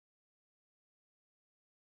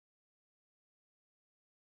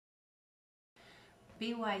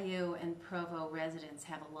BYU and Provo residents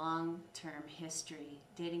have a long-term history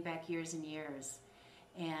dating back years and years,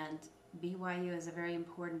 and BYU is a very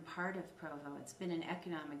important part of Provo. It's been an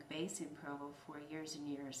economic base in Provo for years and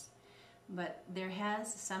years. But there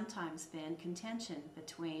has sometimes been contention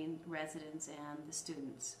between residents and the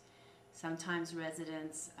students. Sometimes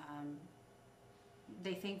residents,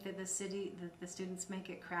 they think that the students make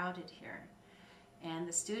it crowded here. And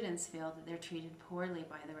the students feel that they're treated poorly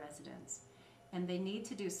by the residents. And they need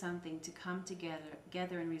to do something to come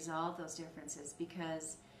together and resolve those differences,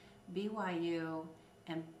 because BYU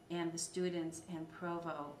and the students and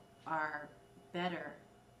Provo are better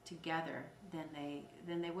together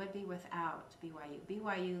than they would be without BYU.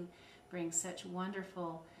 BYU brings such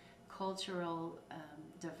wonderful cultural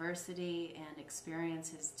diversity and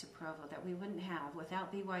experiences to Provo that we wouldn't have.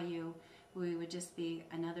 Without BYU, we would just be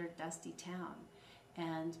another dusty town.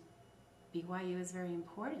 And BYU is very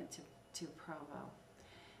important to Provo.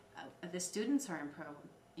 The students are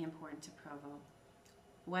important to Provo.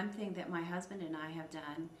 One thing that my husband and I have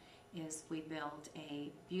done is we built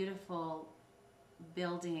a beautiful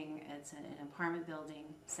building. It's an apartment building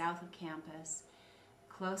south of campus,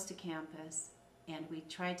 close to campus, and we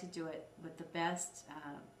tried to do it with the best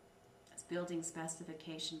building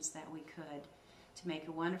specifications that we could to make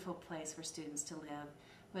a wonderful place for students to live,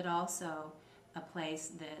 but also a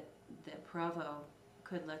place that Provo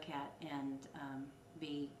could look at and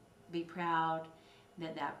be proud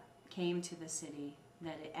that came to the city,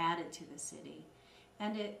 that it added to the city.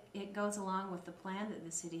 And it goes along with the plan that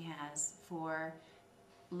the city has for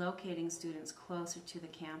locating students closer to the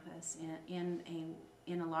campus in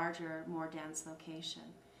a larger, more dense location.